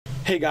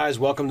Hey guys,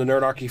 welcome to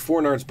Nerdarchy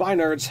for Nerds by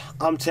Nerds.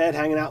 I'm Ted,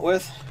 hanging out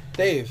with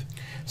Dave.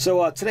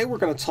 So today we're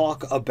going to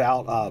talk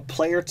about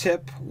player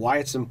tip, why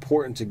it's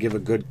important to give a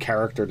good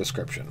character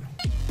description.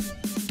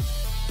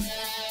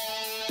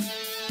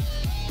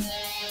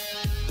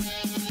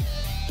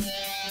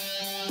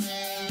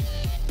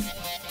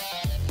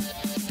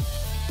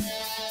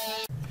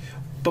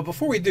 But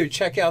before we do,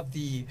 check out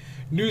the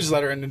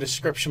newsletter in the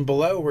description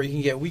below where you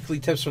can get weekly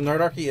tips from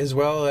Nerdarchy as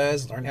well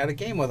as learn how to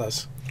game with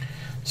us.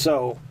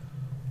 So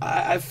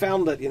I've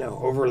found that,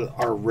 over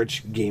our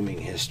rich gaming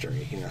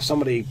history,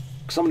 somebody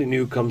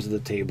new comes to the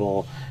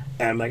table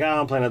and I'm like,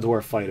 I'm playing a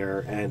dwarf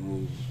fighter,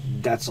 and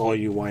that's all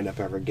you wind up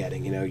ever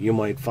getting. You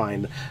might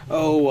find,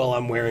 oh, well,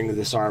 I'm wearing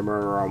this armor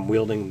or I'm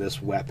wielding this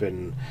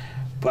weapon.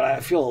 But I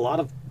feel a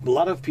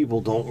lot of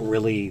people don't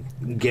really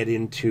get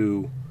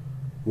into,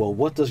 well,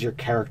 what does your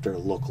character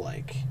look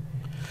like?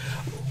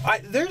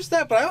 There's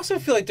that, but I also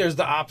feel like there's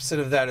the opposite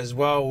of that as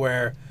well,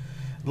 where,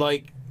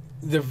 like,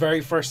 the very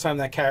first time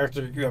that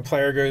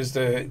player goes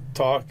to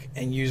talk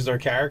and use their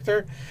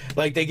character,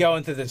 like, they go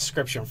into the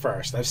description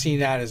first. I've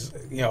seen that as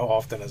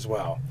often as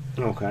well.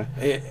 Okay.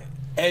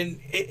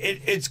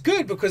 It's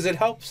good because it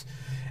helps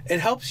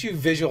you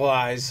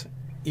visualize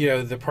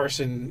the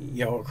person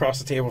across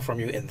the table from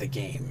you in the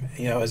game,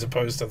 as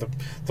opposed to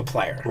the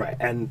player. Right.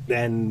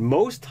 And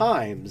most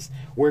times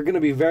we're going to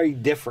be very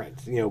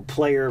different,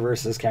 player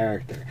versus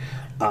character.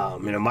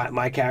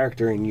 My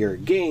character in your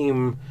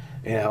game,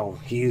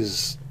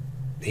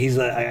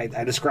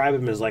 I describe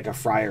him as like a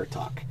friar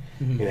tuck.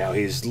 Mm-hmm.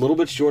 He's a little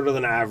bit shorter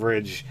than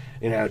average,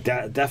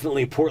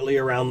 definitely portly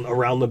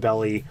around the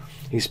belly.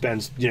 He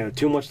spends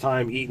too much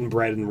time eating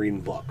bread and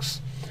reading books.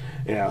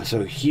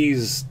 So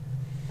he's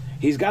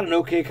got an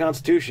okay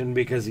constitution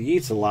because he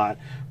eats a lot,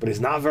 but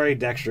he's not very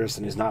dexterous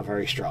and he's not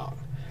very strong.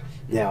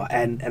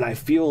 And I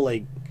feel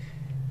like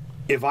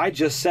if I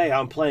just say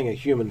I'm playing a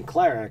human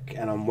cleric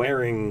and I'm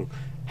wearing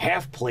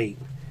half plate,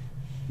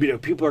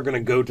 people are going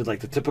to go to like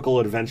the typical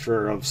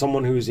adventurer of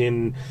someone who's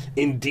in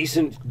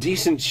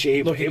decent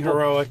shape, looking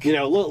heroic,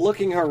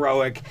 looking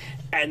heroic,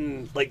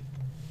 and like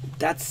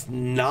that's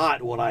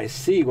not what I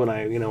see when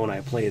I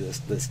play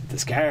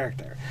this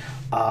character.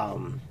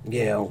 And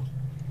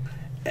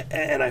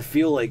I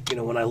feel like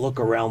when I look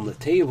around the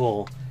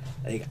table,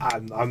 like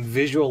I'm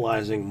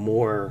visualizing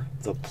more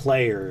the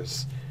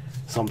players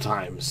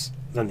sometimes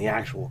than the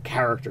actual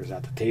characters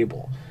at the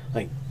table.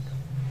 Like,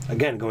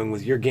 again, going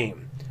with your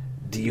game,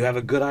 do you have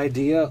a good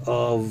idea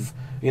of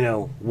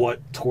what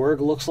Torg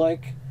looks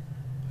like?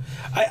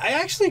 I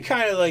actually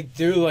kind of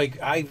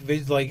I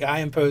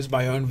impose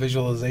my own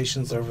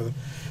visualizations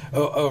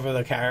over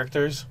the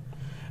characters.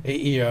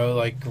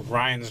 Like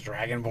Ryan's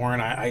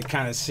Dragonborn, I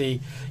kind of see,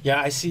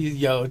 I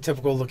see, a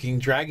typical looking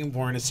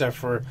Dragonborn, except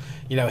for,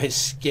 his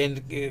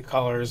skin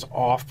color is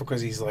off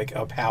because he's like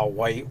a pale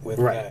white with,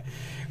 right.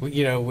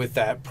 With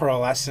that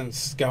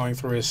pearlescence going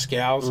through his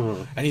scales,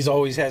 mm-hmm. and he's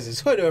always has his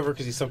hood over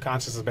because he's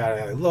subconscious about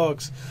how he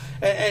looks,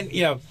 and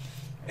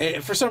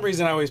for some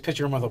reason I always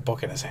picture him with a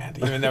book in his hand,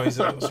 even though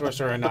he's a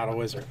sorcerer and not a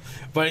wizard.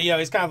 But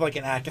he's kind of like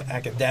an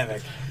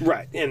academic,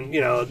 right? And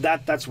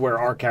that's where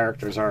our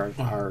characters are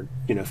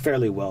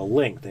fairly well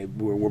linked.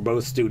 We're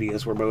both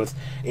studious. We're both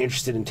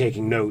interested in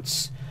taking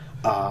notes.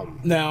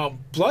 Now,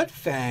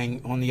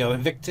 Bloodfang on the other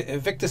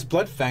Victus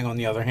Bloodfang on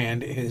the other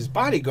hand, his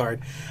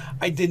bodyguard,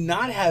 I did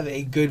not have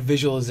a good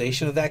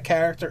visualization of that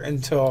character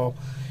until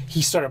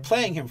he started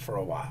playing him for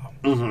a while.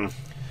 Mm-hmm.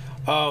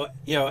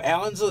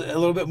 Alan's a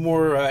little bit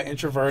more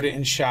introverted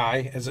and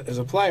shy as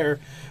a player,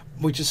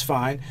 which is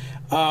fine.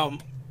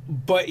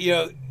 But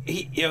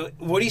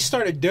what he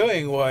started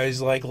doing was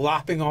like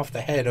lopping off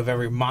the head of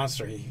every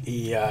monster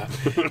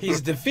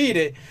he's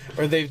defeated,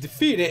 or they've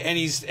defeated, and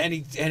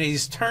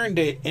he's turned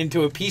it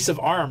into a piece of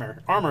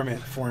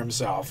armament for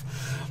himself.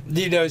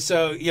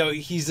 So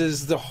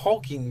he's the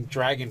hulking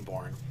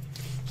Dragonborn.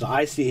 So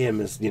I see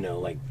him as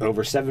like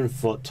over 7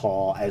 foot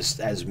tall,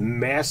 as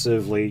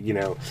massively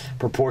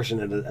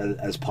proportionate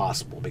as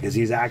possible, because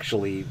he's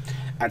actually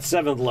at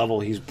 7th level.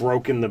 He's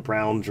broken the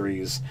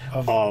boundaries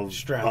of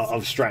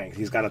strength.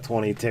 He's got a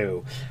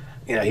 22.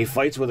 He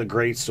fights with a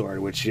greatsword,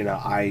 which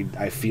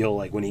I feel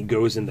like when he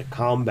goes into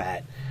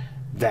combat,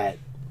 that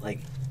like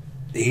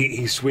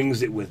he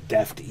swings it with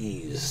deft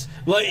ease.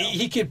 Like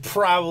he could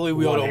probably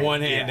wield a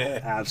one-handed. Yeah,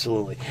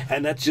 absolutely.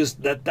 And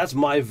that's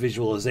my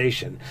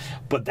visualization.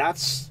 But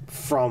that's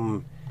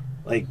from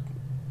like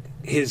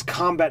his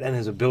combat and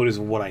his abilities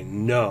of what I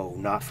know,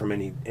 not from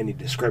any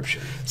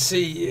description.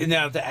 See,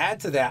 now to add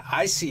to that,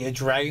 I see a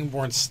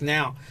Dragonborn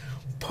snout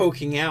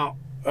poking out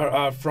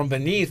from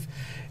beneath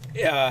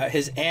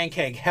his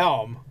Ankeg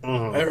helm,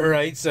 mm-hmm.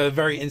 Right? So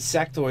very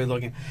insectoid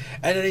looking.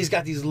 And then he's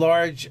got these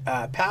large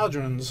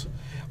pauldrons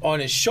on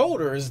his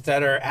shoulders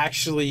that are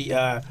actually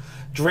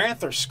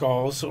Dranther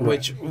skulls,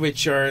 right.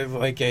 which are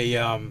like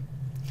a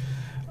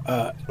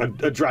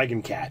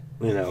dragon cat,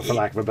 for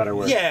lack of a better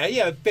word.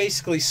 Yeah,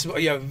 basically,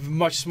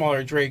 much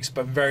smaller drakes,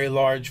 but very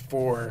large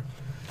for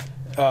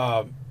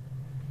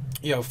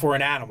for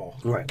an animal.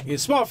 Right.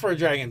 Small for a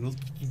dragon,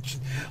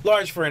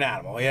 large for an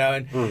animal.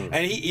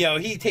 And he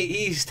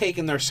he's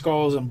taken their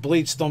skulls and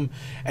bleached them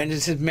and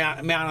just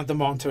mounted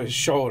them onto his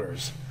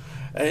shoulders.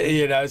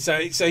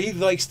 So he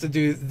likes to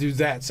do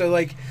that. So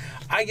like,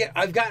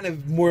 I've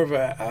gotten more of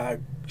a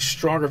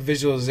stronger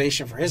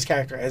visualization for his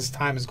character as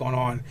time has gone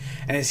on,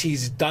 and as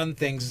he's done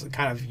things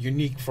kind of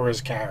unique for his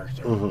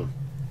character.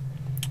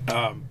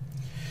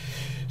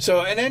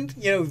 So, and then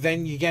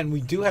then again,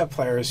 we do have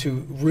players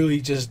who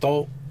really just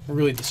don't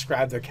really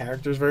describe their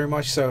characters very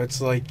much. So it's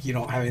like you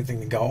don't have anything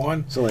to go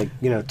on. So like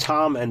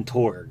Tom and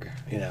Torg,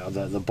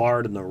 the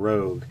bard and the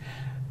rogue,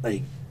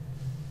 like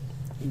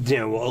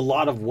a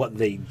lot of what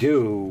they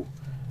do,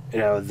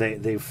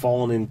 they've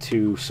fallen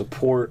into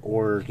support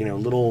or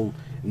little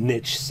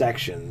niche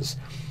sections,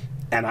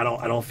 and I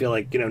don't feel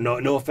like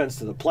no offense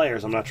to the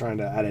players, I'm not trying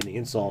to add any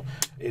insult,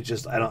 it's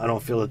just I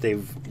don't feel that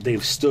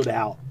they've stood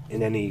out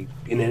in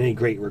any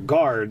great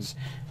regards,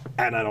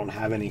 and I don't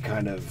have any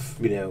kind of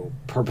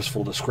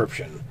purposeful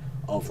description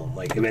of them.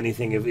 Like if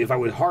anything, if I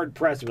was hard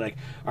pressed to be like,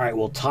 all right,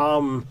 well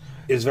Tom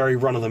is very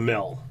run of the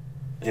mill,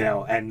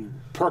 and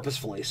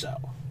purposefully so.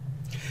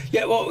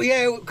 Yeah, well,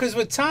 yeah, because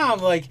with Tom,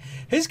 like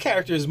his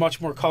character is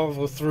much more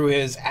colorful through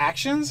his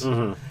actions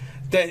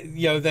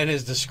than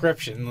his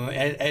description,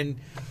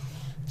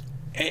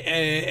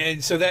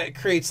 and so that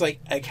creates like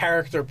a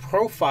character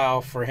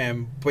profile for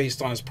him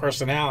based on his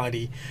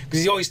personality,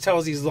 because he always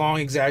tells these long,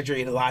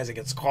 exaggerated lies and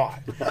gets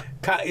caught.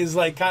 Is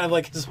like kind of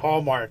like his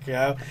hallmark,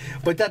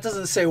 But that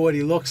doesn't say what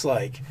he looks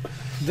like.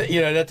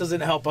 That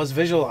doesn't help us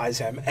visualize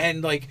him.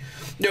 And like,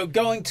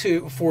 going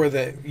for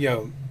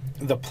the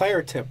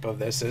player tip of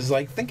this is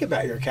like, think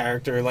about your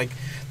character, like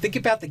think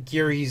about the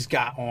gear he's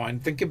got on,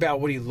 think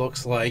about what he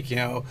looks like,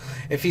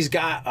 if he's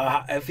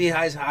got if he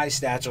has high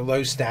stats or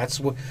low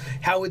stats,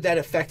 how would that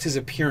affect his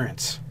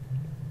appearance?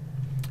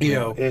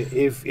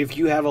 If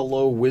you have a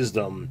low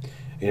wisdom,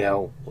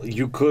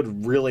 you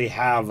could really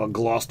have a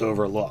glossed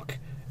over look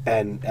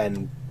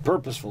and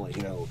purposefully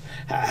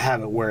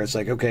have it where it's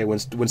like, okay,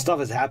 when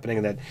stuff is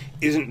happening that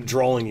isn't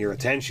drawing your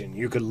attention,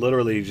 you could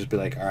literally just be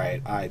like, all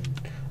right,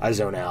 I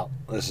zone out,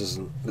 this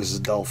is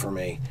dull for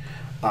me.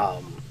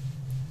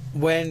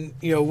 When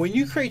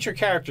you create your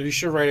character, you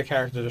should write a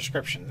character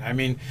description. I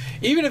mean,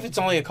 even if it's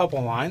only a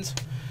couple lines,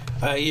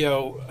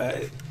 I'm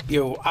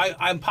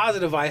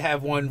positive I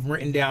have one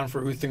written down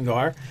for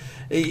Uthengar.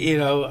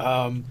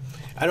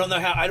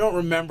 I don't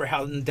remember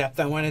how in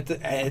depth I went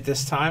at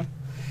this time.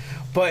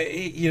 But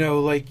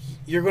like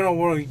you're gonna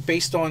want to,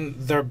 based on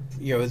their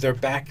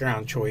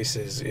background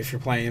choices, if you're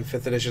playing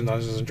 5th edition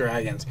Dungeons and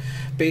Dragons,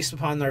 based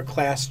upon their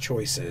class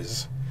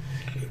choices.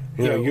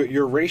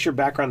 Your race, your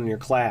background, and your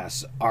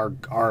class are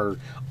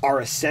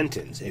a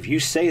sentence. If you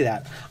say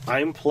that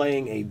I'm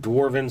playing a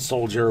dwarven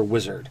soldier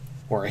wizard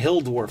or a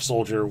hill dwarf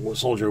soldier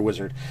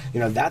wizard,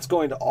 that's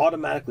going to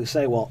automatically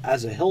say, well,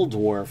 as a hill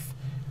dwarf,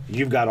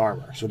 you've got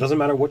armor. So it doesn't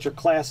matter what your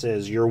class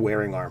is, you're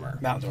wearing armor.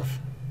 Mountain dwarf.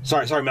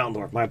 Sorry,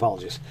 Mountain Dwarf. My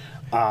apologies.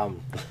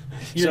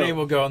 Your name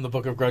will go in the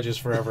Book of Grudges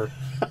forever.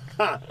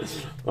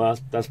 Well,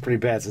 that's pretty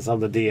bad since I'm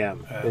the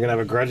DM. You're going to have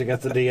a grudge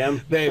against the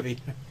DM? Maybe.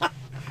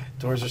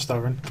 Doors are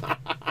stubborn.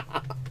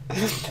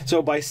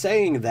 So by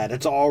saying that,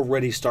 it's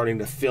already starting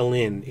to fill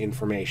in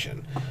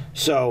information.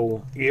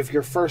 So if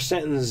your first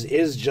sentence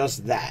is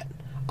just that,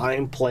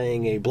 I'm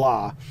playing a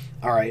blah,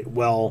 all right,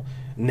 well,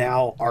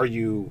 now are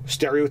you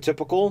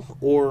stereotypical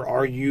or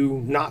are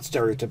you not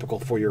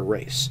stereotypical for your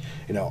race?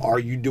 Are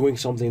you doing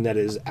something that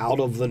is out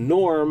of the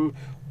norm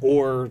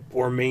or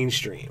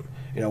mainstream?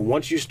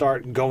 Once you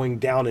start going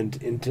down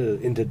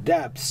into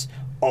depths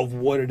of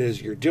what it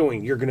is you're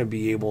doing, you're going to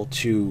be able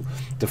to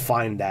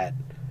define that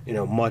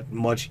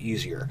much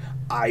easier.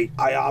 I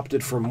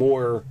opted for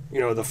more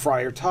the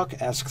Friar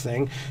Tuck-esque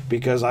thing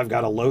because I've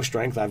got a low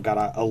strength, I've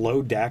got a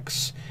low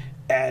dex,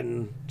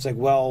 and it's like,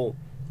 well,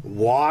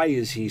 why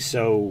is he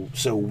so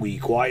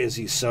weak? Why is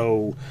he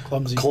so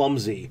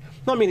clumsy?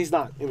 No, I mean, he's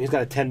not. I mean, he's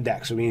got a 10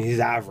 dex. I mean, he's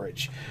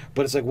average.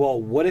 But it's like, well,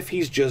 what if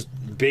he's just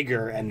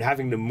bigger and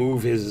having to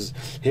move his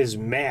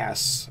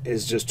mass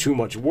is just too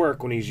much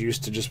work when he's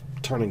used to just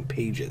turning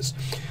pages?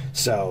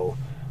 So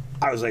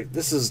I was like,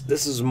 this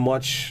is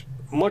much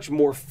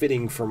more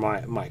fitting for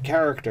my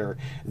character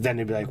than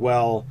to be like,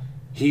 well,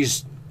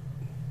 he's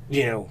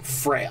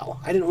frail.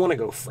 I didn't want to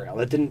go frail.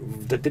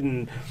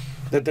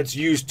 That's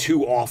used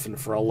too often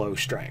for a low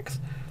strength.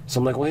 So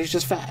I'm like, well, he's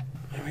just fat.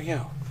 There we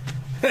go.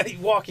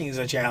 Walking is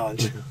a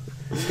challenge.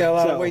 He's got a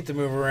lot of weight to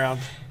move around.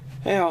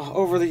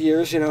 Over the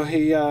years, he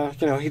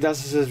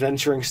does his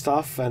adventuring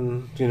stuff,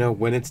 and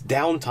when it's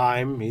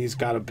downtime, he's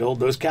got to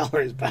build those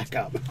calories back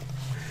up.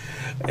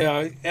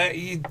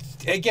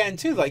 Again,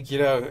 too, like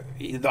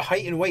the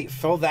height and weight,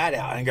 fill that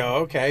out and go,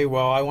 okay,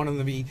 well, I want him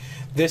to be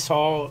this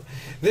tall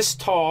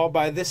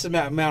by this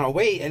amount of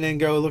weight, and then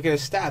go look at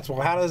his stats.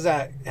 Well, how does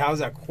that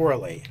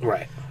correlate?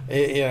 Right.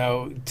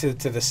 To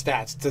the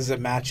stats. Does it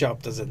match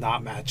up? Does it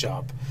not match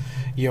up?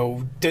 You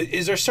know,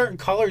 is there certain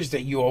colors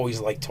that you always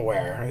like to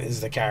wear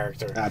as the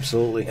character?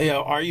 Absolutely. You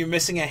know, are you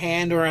missing a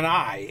hand or an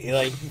eye?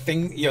 Like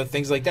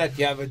things like that.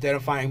 Do you have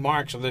identifying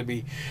marks, whether it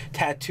be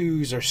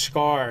tattoos or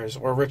scars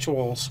or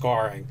ritual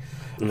scarring?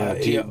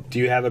 Do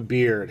you have a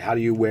beard? How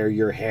do you wear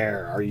your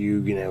hair? Are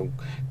you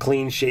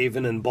clean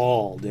shaven and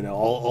bald?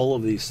 All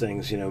of these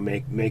things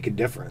make a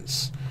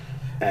difference.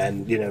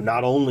 And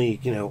not only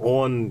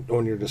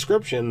on your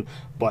description,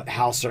 but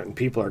how certain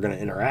people are going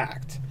to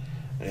interact.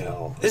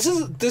 This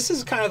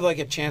is kind of like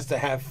a chance to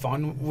have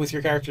fun with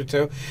your character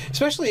too,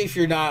 especially if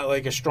you're not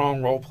like a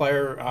strong role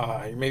player.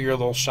 Maybe you're a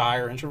little shy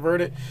or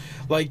introverted.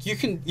 Like you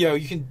can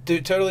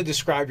totally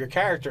describe your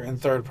character in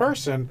third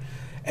person,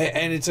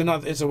 and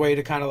it's a way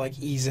to kind of like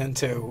ease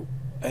into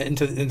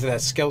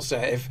that skill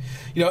set.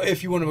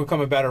 If you want to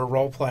become a better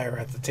role player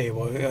at the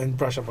table and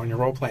brush up on your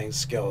role playing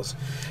skills,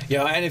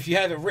 and if you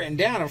have it written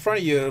down in front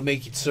of you, it'll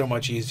make it so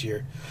much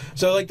easier.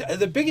 So like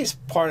the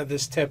biggest part of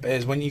this tip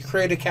is when you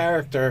create a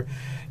character,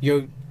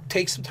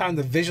 take some time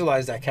to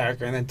visualize that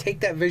character, and then take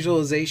that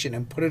visualization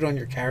and put it on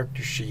your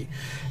character sheet.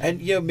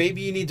 And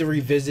maybe you need to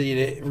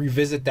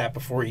revisit that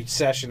before each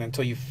session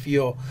until you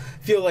feel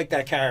like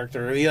that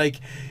character.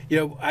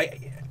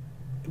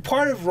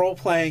 Part of role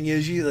playing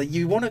is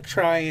you want to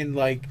try and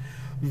like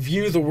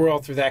view the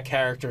world through that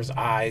character's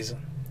eyes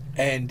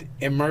and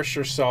immerse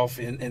yourself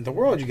in the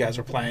world you guys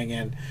are playing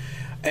in.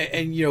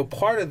 And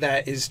part of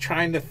that is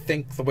trying to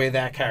think the way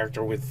that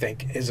character would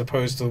think as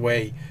opposed to the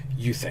way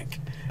you think.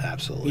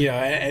 Absolutely.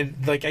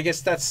 And like I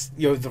guess that's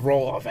the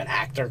role of an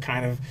actor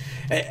kind of,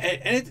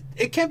 and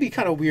it can be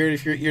kind of weird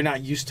if you're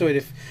not used to it.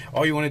 If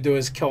all you want to do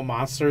is kill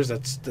monsters,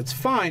 that's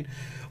fine.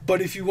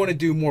 But if you want to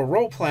do more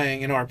role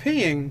playing and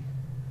RPing,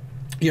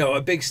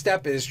 a big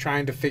step is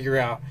trying to figure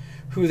out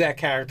who that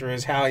character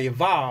is, how he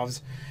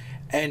evolves.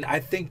 And I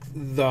think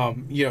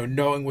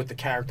knowing what the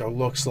character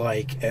looks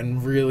like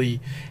and really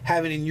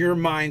having in your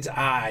mind's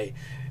eye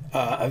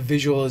a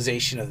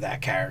visualization of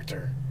that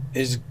character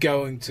is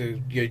going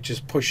to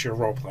just push your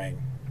role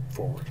playing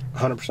forward.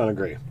 100%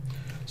 agree.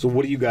 So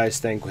what do you guys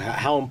think?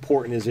 How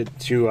important is it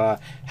to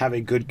have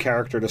a good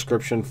character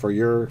description for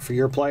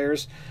your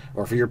players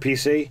or for your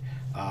PC?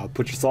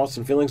 Put your thoughts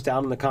and feelings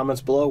down in the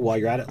comments below. While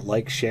you're at it,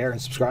 like, share,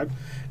 and subscribe.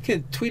 You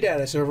can tweet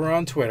at us over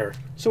on Twitter.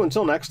 So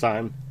until next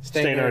time,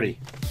 stay nerdy.